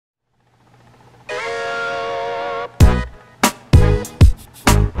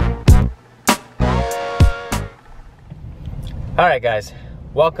Alright guys,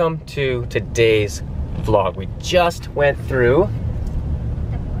 welcome to today's vlog. We just went through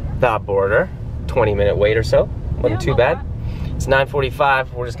the border, 20-minute wait or so, wasn't too bad. It's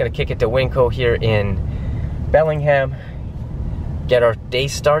 9:45, we're just gonna kick it to Winco here in Bellingham, get our day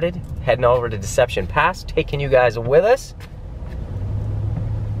started, heading over to Deception Pass, taking you guys with us.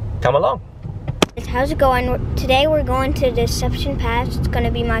 Come along. How's it going? Today we're going to Deception Pass. It's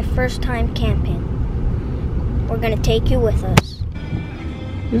gonna be my first time camping. We're gonna take you with us.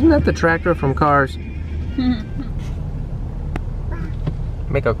 Isn't that the tractor from Cars?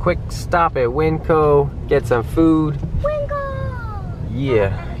 Make a quick stop at Winco, get some food. Winco!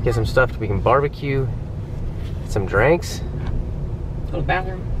 Yeah, get some stuff we can barbecue, some drinks. Go to the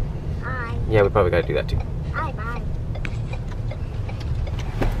bathroom. Hi. Yeah, we probably gotta do that too. Hi, bye.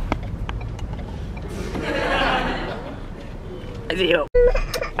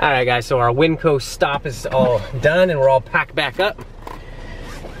 Alright guys, so our Winco stop is all done and we're all packed back up.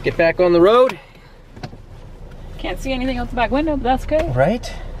 Get back on the road. Can't see anything out the back window, but that's good.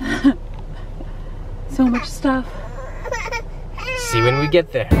 Right? So much stuff. See when we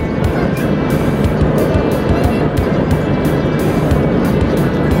get there.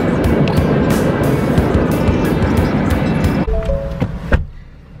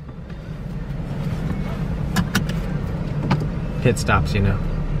 Pit stops, you know.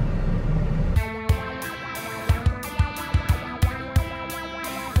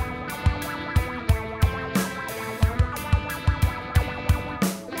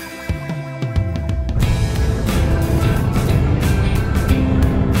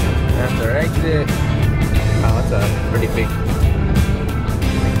 After exit. Oh, that's a pretty big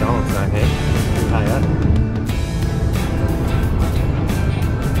McDonald's sign, hey? High up.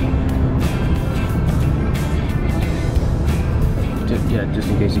 Yeah, just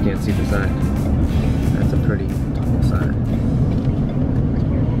in case you can't see the sign. That's a pretty tall sign.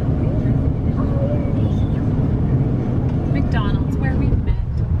 McDonald's, where we met.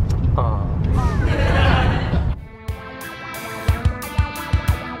 Oh.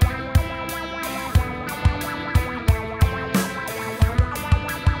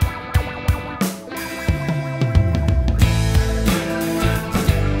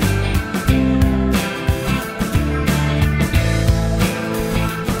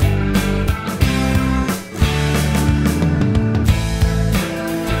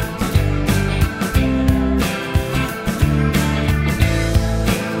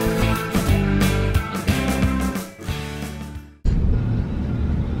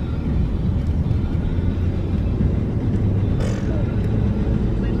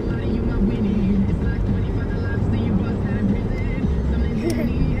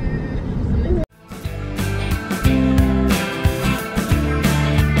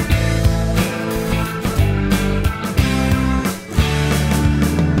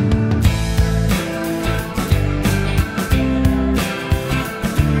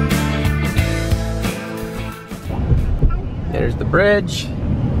 There's the bridge.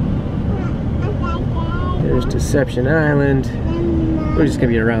 There's Deception Island. We're just gonna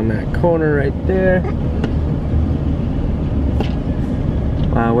be around that corner right there.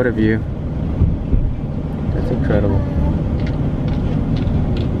 Wow, what a view. That's incredible.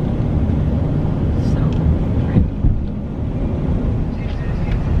 So pretty.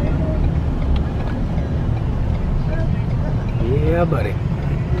 Yeah, buddy.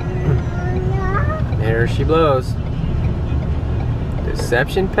 There she blows.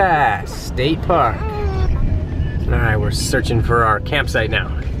 Deception Pass State Park. Alright, we're searching for our campsite now.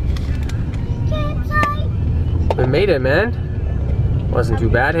 Campsite! We made it, man. Wasn't too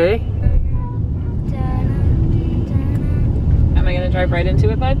bad, hey? Am I gonna drive right into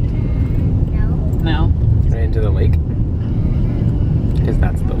it, bud? No. No. Right into the lake. Because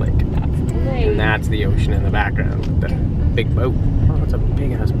that's the lake. That's the way. And that's the ocean in the background with the big boat. Oh, it's a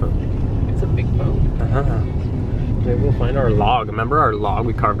big ass boat. It's a big boat. Uh-huh. Maybe we'll find our log. Remember our log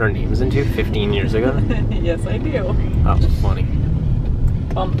we carved our names into 15 years ago? Yes, I do. That was funny.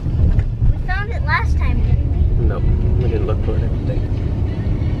 We found it last time, didn't we? Nope, we didn't look for it, I don't think.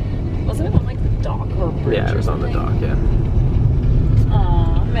 Wasn't it on like the dock or a bridge? Yeah, it was on the dock, yeah.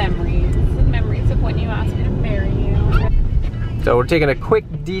 Aw, memories. Memories of when you asked me to marry you. So we're taking a quick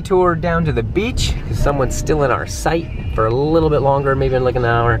detour down to the beach because someone's still in our sight for a little bit longer, maybe in like an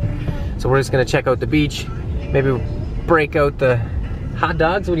hour. So we're just gonna check out the beach. Maybe break out the hot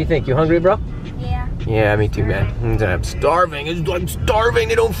dogs. What do you think? You hungry, bro? Yeah. Yeah, me too, man. I'm starving. I'm starving.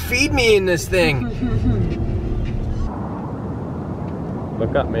 They don't feed me in this thing.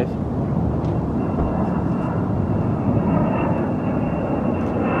 Look up, Mase.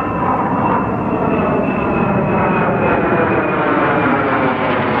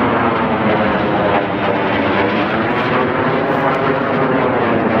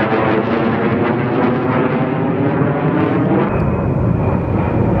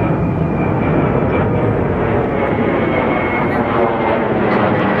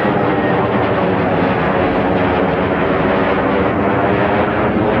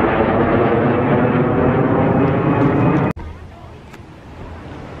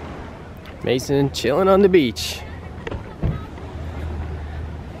 Mason chilling on the beach.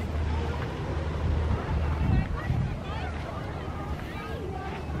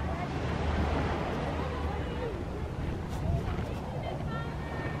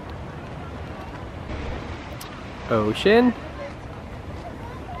 Ocean,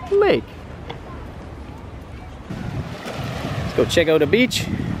 lake. Let's go check out the beach.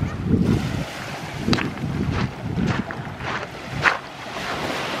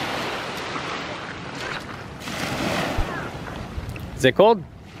 Is it cold?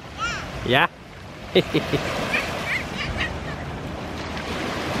 Yeah. Yeah?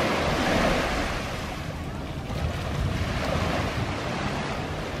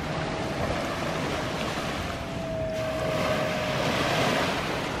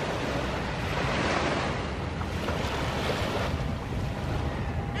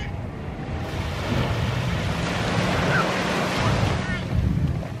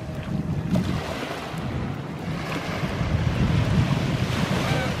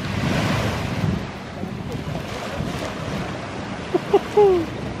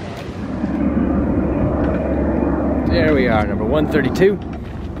 There we are, number 132.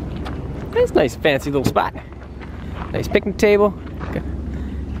 That's a nice fancy little spot. Nice picnic table.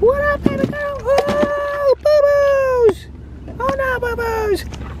 What up, baby girl? Oh, boo-boos! Oh no, boo-boos!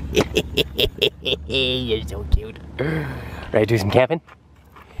 You're so cute. Ready to do some camping?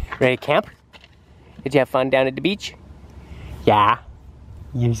 Ready to camp? Did you have fun down at the beach? Yeah.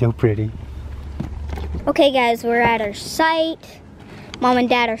 You're so pretty. Okay guys, we're at our site. Mom and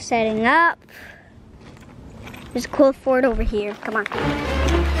Dad are setting up. There's a cool fort over here. Come on.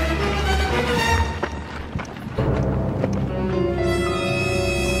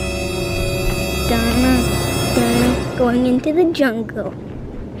 Going into the jungle.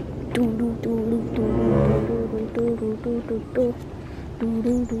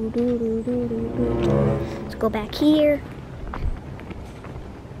 Let's go back here.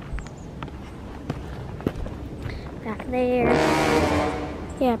 Back there.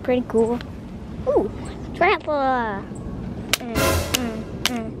 Yeah, pretty cool. Ooh, tarantula.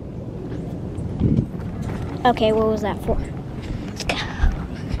 Okay, what was that for? Let's go.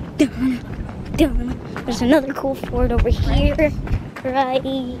 There's another cool fort over here. Right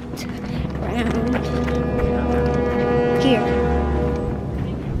around here.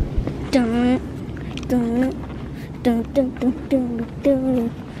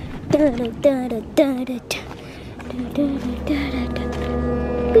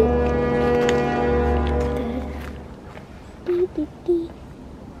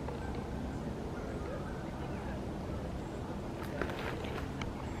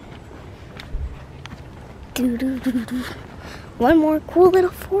 One more cool little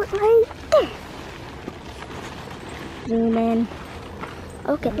fort right there. Zoom in.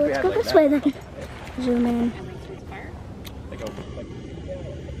 Okay, let's go this way then. Zoom in.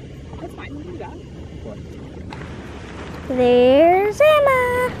 There's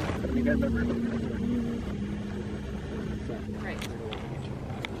Emma.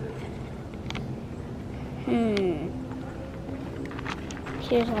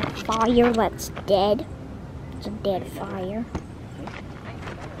 Here's a fire that's dead. It's a dead fire.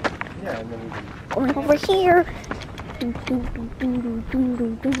 Yeah, and then Going over here.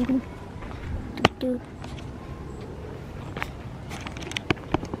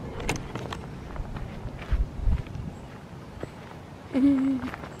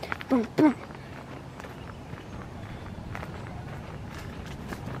 Boom, boom.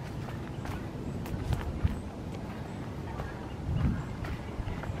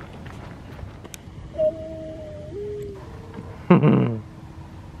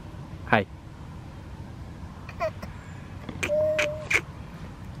 Hi.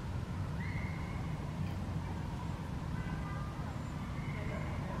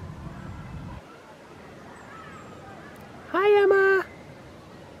 Hi, Emma.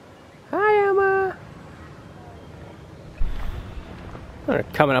 Hi, Emma. We're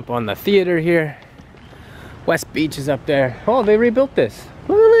coming up on the theater here. West Beach is up there. Oh, they rebuilt this.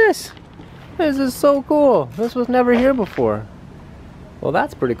 Look at this. This is so cool. This was never here before. Well,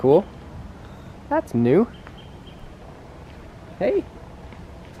 that's pretty cool. That's new. Hey.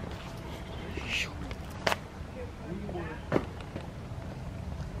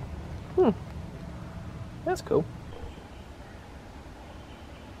 That's cool.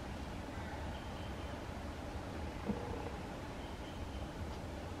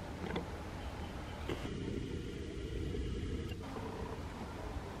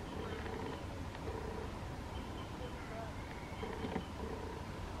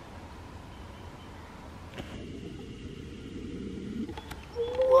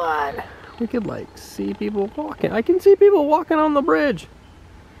 We could like see people walking. I can see people walking on the bridge.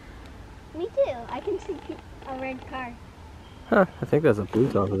 Me too. I can see a red car. Huh, I think that's a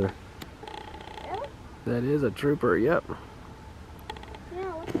police officer. Really? That is a trooper, yep.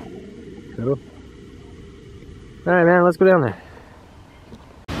 No. Cool. Alright man, let's go down there.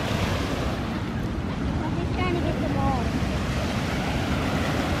 I'm just trying to get them all.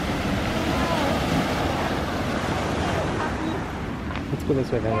 Let's go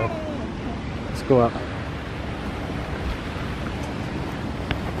this way, man. Let's go up.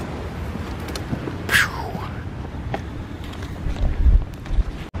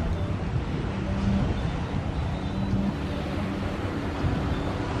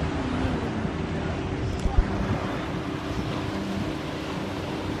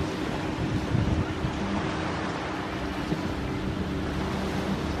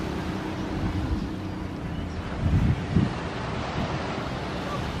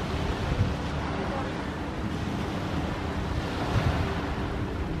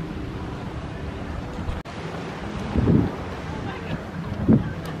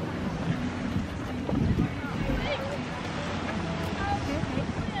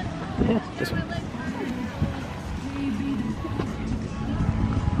 Yeah, this way.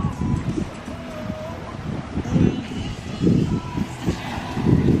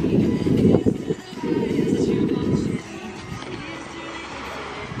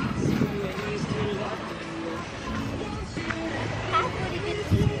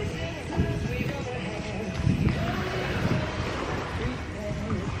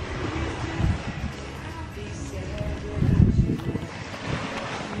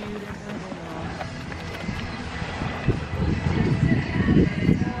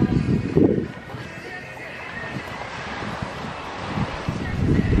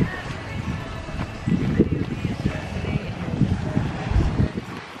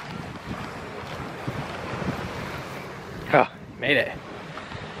 Oh, made it.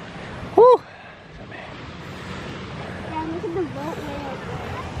 Woo! Yeah, look at the boat way up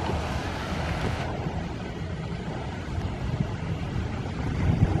there.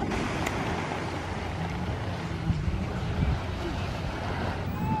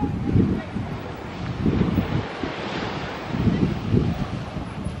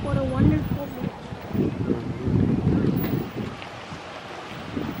 What a wonderful beach.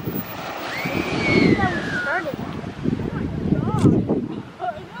 That we started.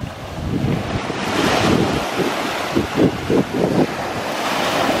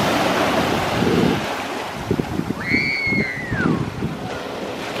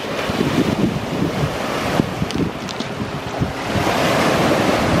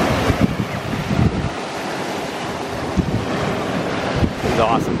 This is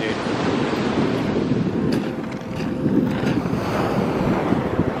awesome, dude.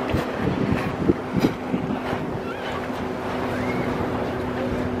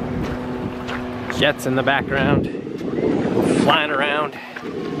 Jets in the background, flying around.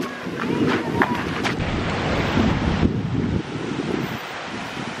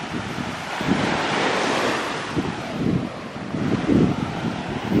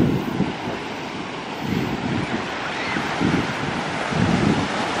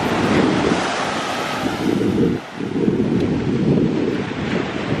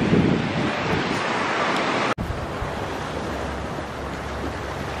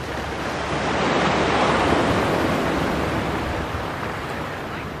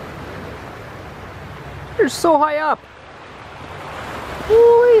 You're so high up.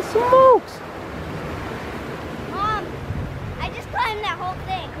 Holy smokes. Mom, I just climbed that whole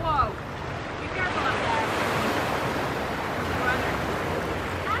thing. Whoa. Be careful up there.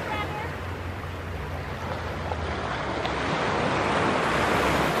 I'd rather.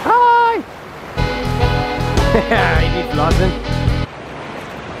 Hi. He beat Lawson.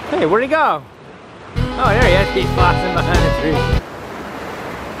 Hey, where'd he go? Oh, there he is. He's flossing behind the tree.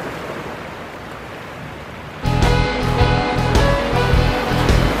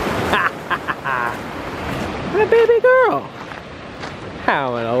 What a baby girl.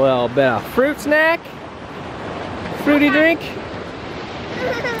 Having a little bit of fruit snack. Fruity drink.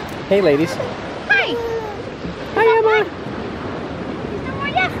 Hey, ladies. Hi. Hi, Emma. No more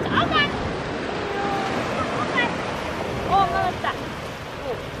yes. Okay. Okay. Oh, Melissa.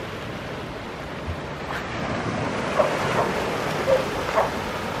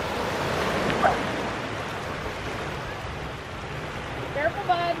 Careful,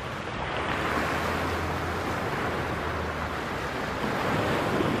 bud.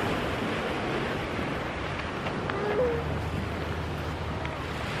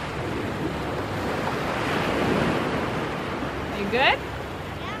 You good? Yeah.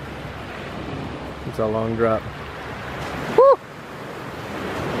 It's a long drop. Woo!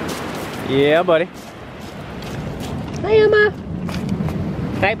 Yeah, buddy. Hi, Emma.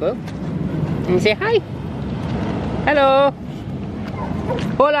 Hi, boo. Can you say hi? Hello.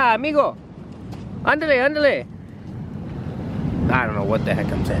 Hola, amigo. Andale, andale. I don't know what the heck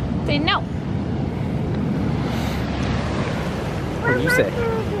I'm saying. Say no. What do you say?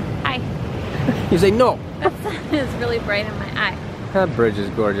 Hi. You say no. That sun is really bright in my eye. That bridge is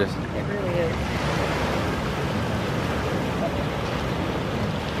gorgeous. It really is.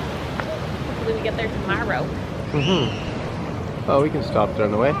 Hopefully we get there tomorrow. Mm-hmm. Oh, we can stop there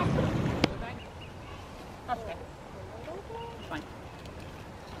on the way. Okay. It's fine.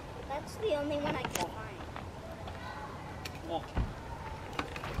 That's the only one I can find.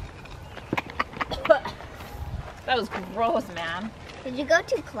 That was gross, man. Did you go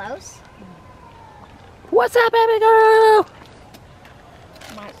too close? What's up, baby girl?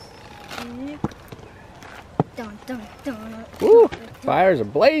 My dun, dun, dun, Ooh, fires are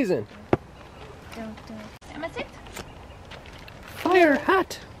blazing. dun, dun. Emma, sit. Fire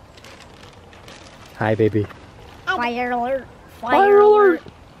hot. Hi, baby. Fire alert! Fire alert!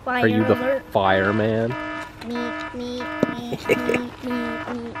 Fire Are you the alert! fireman? Me.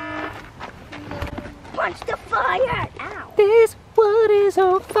 Punch the fire! Ow! This wood is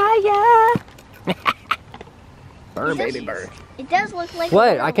on fire. Burn, It does- baby, burn. It does look like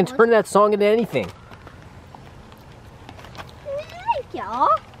What? I can turn that song into anything. Y'all.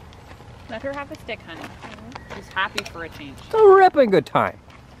 Let her have a stick, honey. She's happy for a change. It's a ripping good time.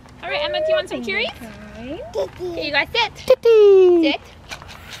 All right, Emma, do you want some cherries? Okay, you guys sit. Titty. Sit.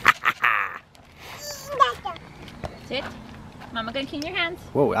 Sit. Mama gonna clean your hands.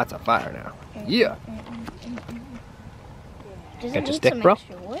 Whoa, that's a fire now. Yeah. Does Got it your need stick, some bro?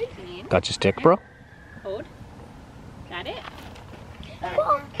 extra wood? Got your stick, bro? Hold. Got it? There you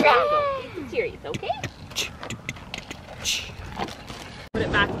go. Eat some cherries, okay? Put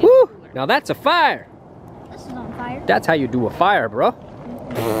it back in the Woo! cooler. Now that's a fire. This is on fire. That's how you do a fire, bro.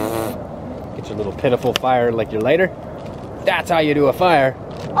 Get your little pitiful fire like your lighter. That's how you do a fire.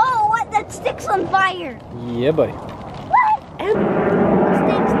 Oh, what? That stick's on fire. Yeah, buddy. What? The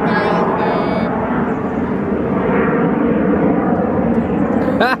stick's dying.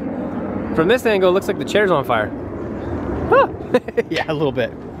 Ha! From this angle, it looks like the chair's on fire. Huh. Yeah, a little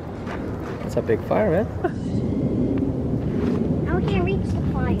bit. That's a big fire, man. Now we can reach the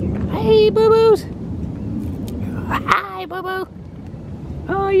fire. Hey, boo-boos. Hi, boo-boo.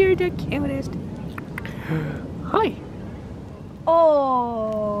 Oh, you're the cutest. Hi.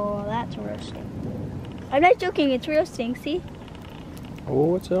 Oh, that's roasting. I'm not joking, it's roasting, see?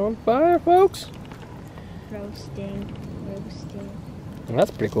 Oh, it's on fire, folks. Roasting. Well,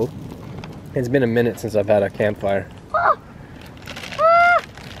 that's pretty cool. It's been a minute since I've had a campfire. Oh.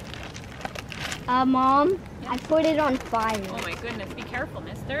 Mom, I put it on fire. Oh my goodness, be careful,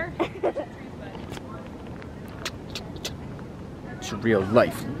 mister. It's a real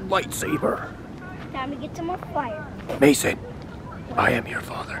life lightsaber. Time to get some more fire. Mason, I am your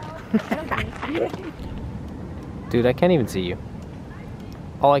father. Dude, I can't even see you.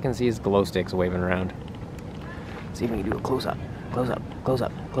 All I can see is glow sticks waving around. See if we can do a close up. Close up, close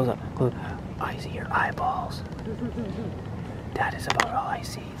up, close up, close up. I see your eyeballs. That is about all I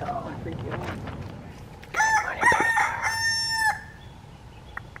see, though.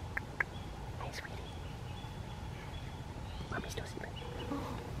 Hey, sweetie. Mommy's still sleeping.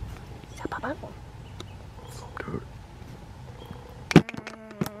 Is that Papa?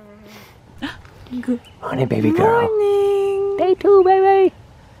 Good morning, baby girl. Morning. Day 2, baby.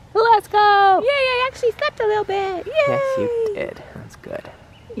 Let's go. Yay, I actually slept a little bit. Yay. Yes, you did. That's good.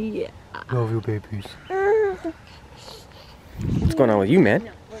 Yeah. Love you, babies. What's going on with you, man?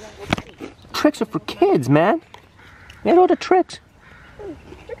 Tricks are for kids, man. You know the tricks.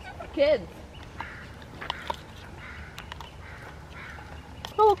 Tricks are for kids.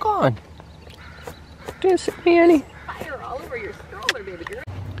 Oh, look on. Didn't see me any. Fire all over your stroller, baby girl.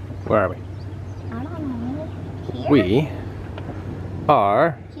 Where are we? I don't know. Here? We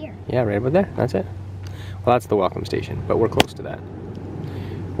are. Here. Yeah, right about there. That's it. Well, that's the welcome station, but we're close to that.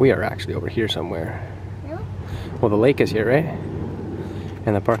 We are actually over here somewhere. Really? Well, the lake is here, right?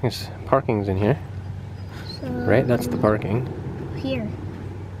 And the parking's in here, So, right? That's the parking. Here.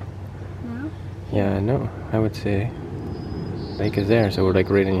 No? Yeah, no, I would say lake is there, so we're like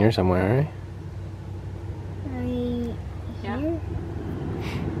right in here somewhere, right? Right Yeah. here?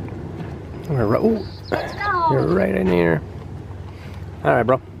 We're right. Ooh, Let's go! you're right in here. All right,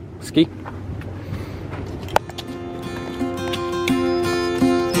 bro. Ski.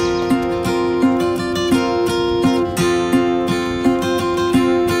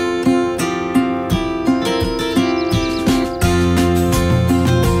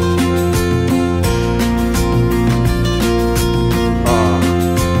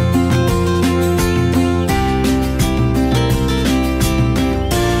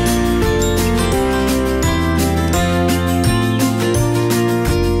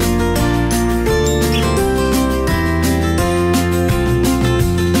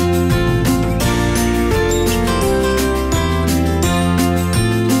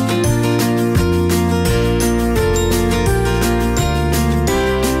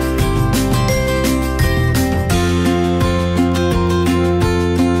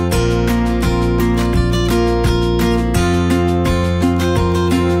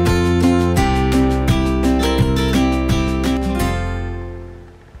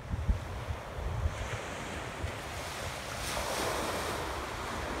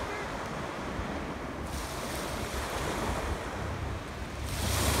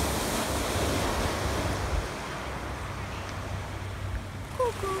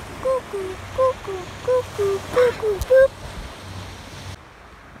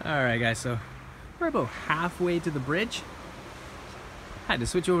 Alright guys, so we're about halfway to the bridge. Had to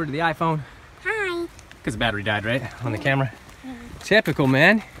switch over to the iPhone. Hi. Because the battery died, right? On the camera. Typical,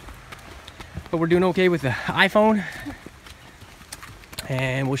 man. But we're doing okay with the iPhone.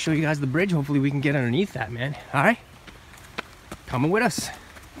 And we'll show you guys the bridge. Hopefully we can get underneath that, man. Alright? Coming with us.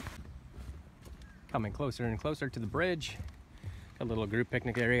 Coming closer and closer to the bridge. A little group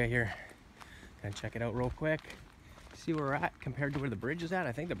picnic area here. Gonna check it out real quick. See where we're at compared to where the bridge is at.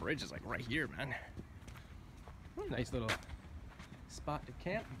 I think the bridge is like right here, man. Nice little spot to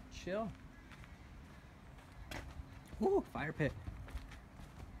camp, chill. Ooh, fire pit.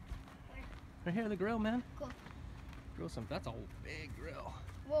 Right here, the grill, man. Cool. Grill some. That's a big grill.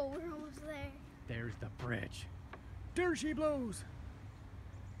 Whoa, we're almost there. There's the bridge. There she blows.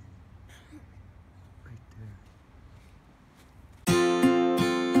 Right there.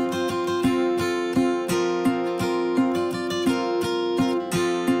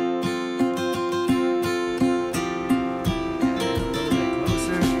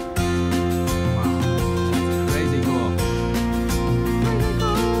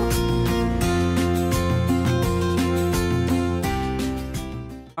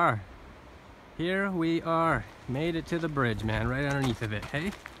 Here we are. Made it to the bridge, man, right underneath of it,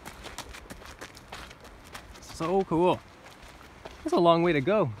 hey? So cool. That's a long way to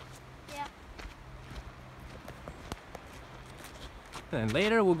go. Yeah. And then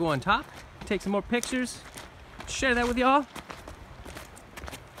later we'll go on top, take some more pictures, share that with y'all.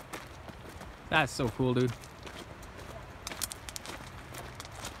 That's so cool, dude.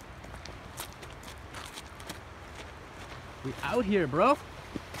 We out here, bro.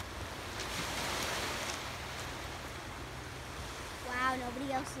 Wow,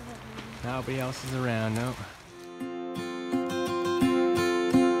 nobody else is around. Nobody else is around, no.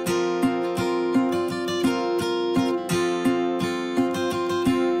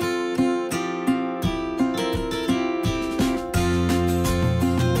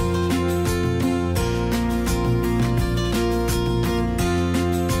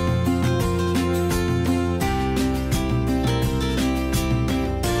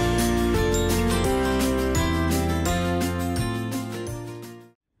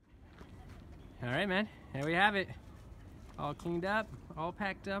 Alright, man, there we have it. All cleaned up, all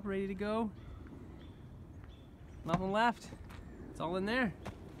packed up, ready to go. Nothing left. It's all in there.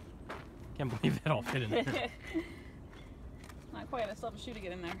 Can't believe it all fit in there. Not quite, I still have a shoe to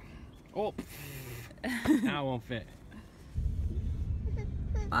get in there. Oh, now it won't fit.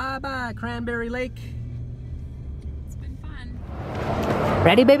 Bye-bye, Cranberry Lake. It's been fun.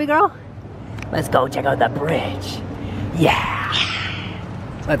 Ready, baby girl? Let's go check out the bridge. Yeah!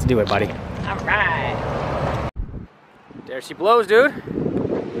 Let's do it, buddy. All right. There she blows, dude.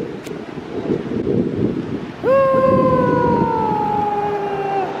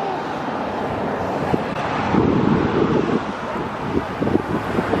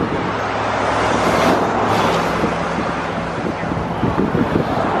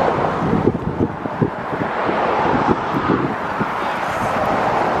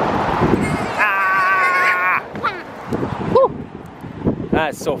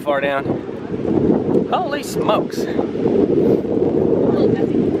 That's so far down. Holy smokes. A little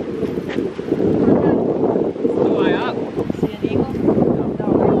messy. Go high up. See an eagle?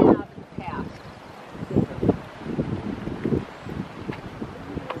 No, right up past.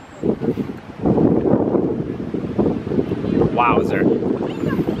 Wowzer.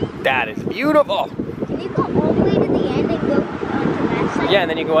 That is beautiful. Can you go all the way to the end and go onto that side? Yeah, and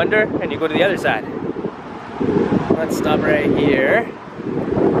then you go under and you go to the other side. Let's stop right here.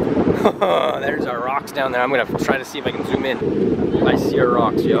 There's our rocks down there. I'm gonna try to see if I can zoom in. I see our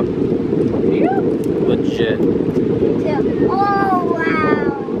rocks, yo. Legit. Oh,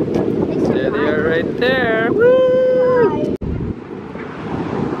 wow. There they are right there. Woo!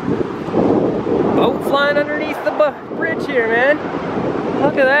 Boat flying underneath the bridge here, man.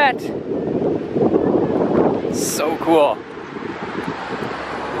 Look at that. So cool.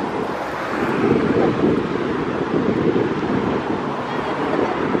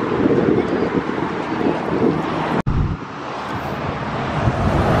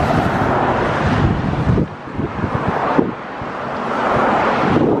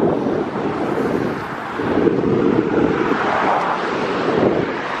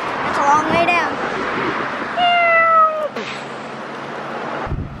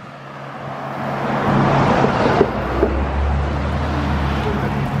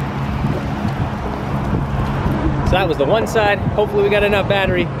 So that was the one side. Hopefully we got enough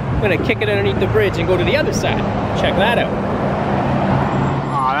battery. I'm gonna kick it underneath the bridge and go to the other side. Check that out.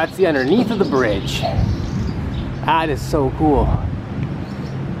 Oh, that's the underneath of the bridge. That is so cool.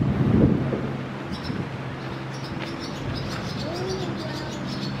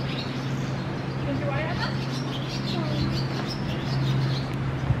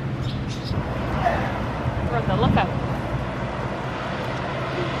 We're at the lookout.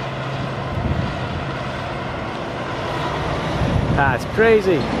 That's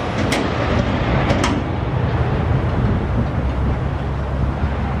crazy.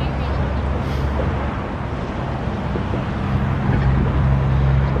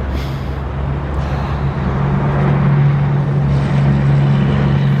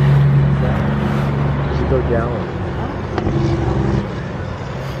 Just go down.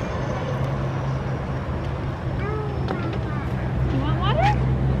 You want water?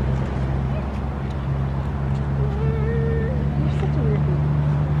 You're such a weird baby.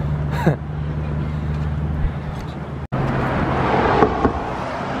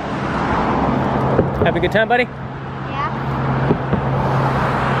 Have a good time, buddy? Yeah.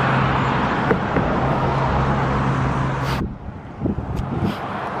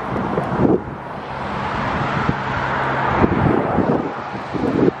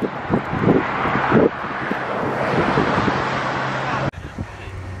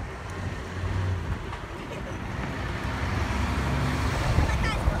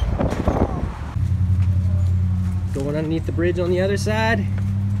 Going underneath the bridge on the other side.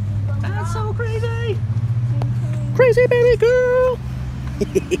 That's so crazy! Crazy baby girl!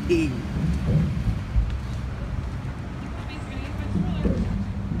 Isn't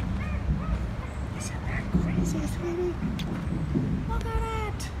that crazy, sweetie? Look at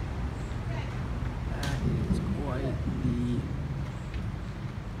it! That is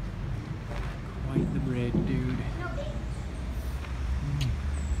quite the bridge, dude.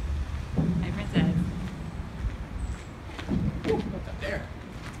 Hi, princess. What's up there?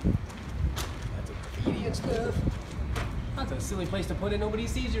 That's a graffiti and stuff. That's a silly place to put it. Nobody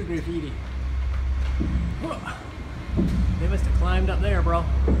sees your graffiti. They must have climbed up there, bro.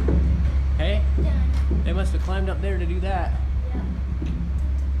 Hey? They must have climbed up there to do that.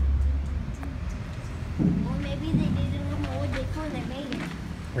 Or maybe they didn't know what before they made it.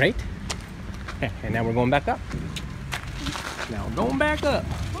 Right? And now we're going back up. Now we're going back up.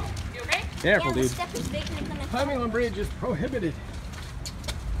 You okay? Careful, Yeah, the dude. step is big and it's gonna Climbing on bridge is prohibited.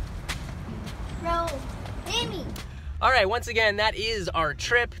 Bro, Amy. All right, once again, that is our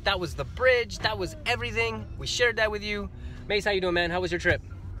trip. That was the bridge. That was everything. We shared that with you. Mase, how you doing, man? How was your trip?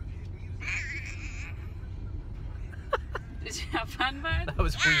 Did you have fun, bud? That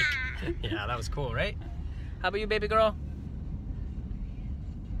was weak. Yeah, that was cool, right? How about you, baby girl?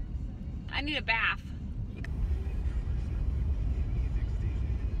 I need a bath.